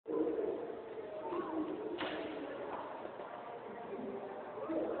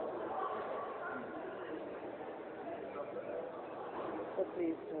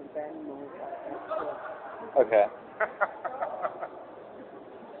please don't bend more. Okay.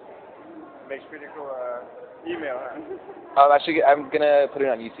 Makes pretty cool email, huh? Actually, I'm gonna put it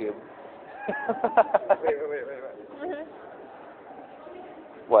on YouTube. Wait.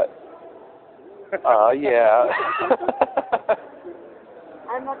 What? Oh, yeah.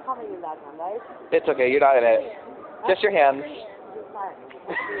 I'm not coming in that one, right? It's okay, you're not in it. Just your hands. You're fine.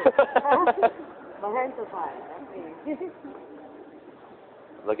 My hands are fine. That's me.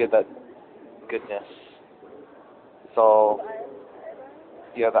 Look at that goodness. So,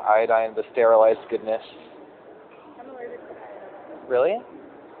 you have the iodine, the sterilized goodness. I'm allergic to iodine. Really?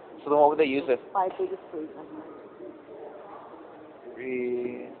 So then what would they use it? 5 biggest fruit.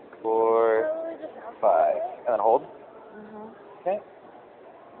 3, 4, Probably just 5. And then hold? Okay.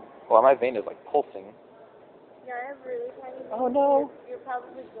 Well, my vein is like pulsing. Yeah, I have really tiny veins. Oh, no. You're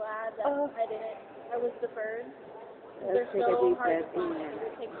probably glad that I was deferred. Let's They're take a so deep hard breath to find. in.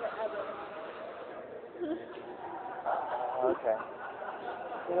 It takes forever. Okay.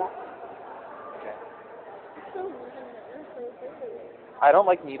 Yeah. Okay. So weird. You're so silly. I don't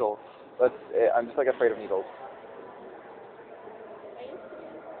like needles. I'm just like afraid of needles.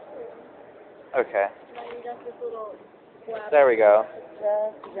 Okay. Now you got this little flap. There we go.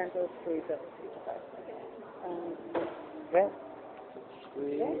 Just gentle squeeze of Okay.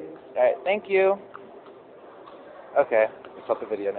 Squeeze. Alright, thank you. Okay. Stop the video now.